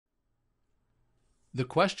The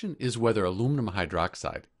question is whether aluminum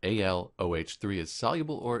hydroxide, AlOH3, is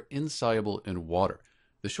soluble or insoluble in water.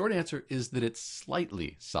 The short answer is that it's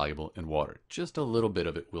slightly soluble in water. Just a little bit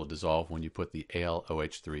of it will dissolve when you put the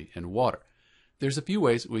AlOH3 in water. There's a few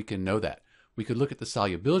ways we can know that. We could look at the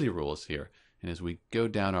solubility rules here, and as we go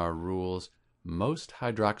down our rules, most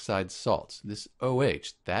hydroxide salts, this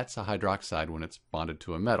OH, that's a hydroxide when it's bonded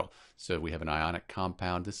to a metal. So we have an ionic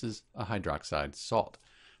compound. This is a hydroxide salt.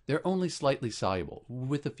 They're only slightly soluble,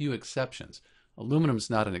 with a few exceptions. Aluminum's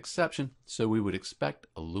not an exception, so we would expect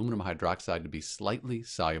aluminum hydroxide to be slightly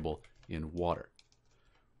soluble in water.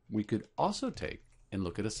 We could also take and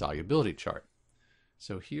look at a solubility chart.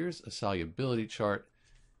 So here's a solubility chart,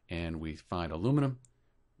 and we find aluminum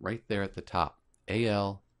right there at the top,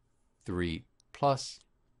 Al3+.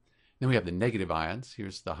 Then we have the negative ions.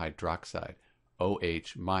 Here's the hydroxide,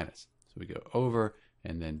 OH-. So we go over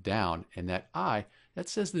and then down, and that I, that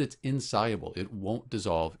says that it's insoluble. It won't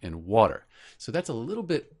dissolve in water. So that's a little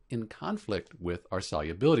bit in conflict with our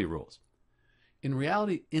solubility rules. In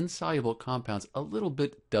reality, insoluble compounds, a little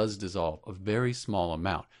bit does dissolve, a very small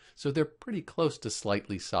amount. So they're pretty close to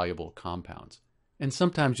slightly soluble compounds. And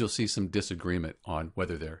sometimes you'll see some disagreement on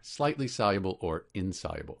whether they're slightly soluble or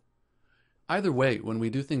insoluble. Either way, when we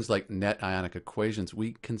do things like net ionic equations,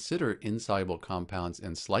 we consider insoluble compounds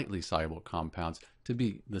and slightly soluble compounds to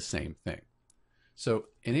be the same thing. So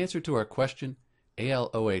in answer to our question,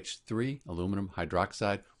 AlOH3, aluminum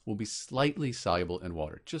hydroxide, will be slightly soluble in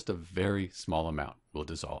water. Just a very small amount will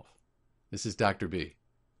dissolve. This is Dr. B,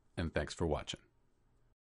 and thanks for watching.